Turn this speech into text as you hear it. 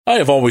I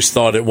have always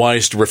thought it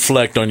wise to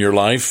reflect on your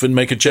life and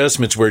make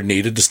adjustments where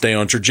needed to stay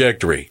on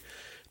trajectory.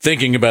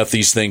 Thinking about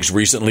these things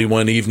recently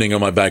one evening on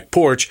my back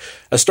porch,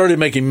 I started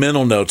making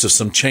mental notes of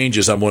some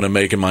changes I want to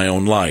make in my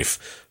own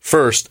life.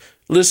 First,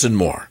 listen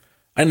more.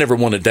 I never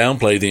want to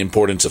downplay the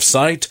importance of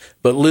sight,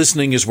 but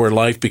listening is where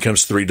life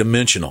becomes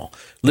three-dimensional.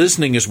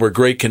 Listening is where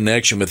great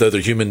connection with other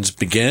humans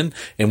begin,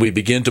 and we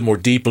begin to more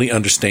deeply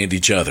understand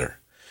each other.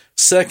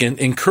 Second,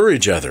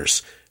 encourage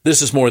others.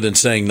 This is more than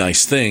saying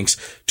nice things.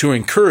 To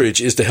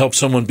encourage is to help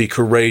someone be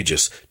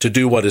courageous, to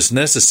do what is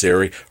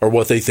necessary or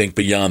what they think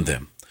beyond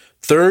them.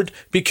 Third,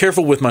 be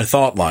careful with my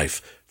thought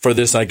life. For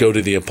this I go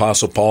to the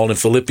Apostle Paul in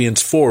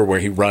Philippians 4,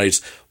 where he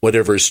writes,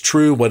 "Whatever is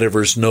true,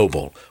 whatever is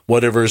noble,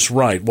 whatever is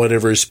right,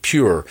 whatever is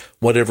pure,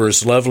 whatever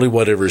is lovely,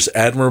 whatever is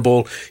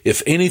admirable,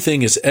 if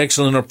anything is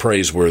excellent or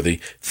praiseworthy,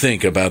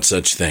 think about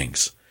such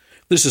things."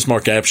 This is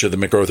Mark Absher, the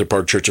MacArthur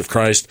Park Church of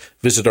Christ.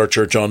 Visit our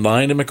church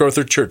online at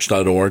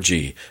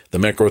macarthurchurch.org. The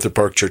MacArthur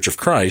Park Church of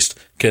Christ,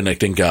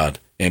 connecting God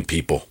and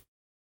people.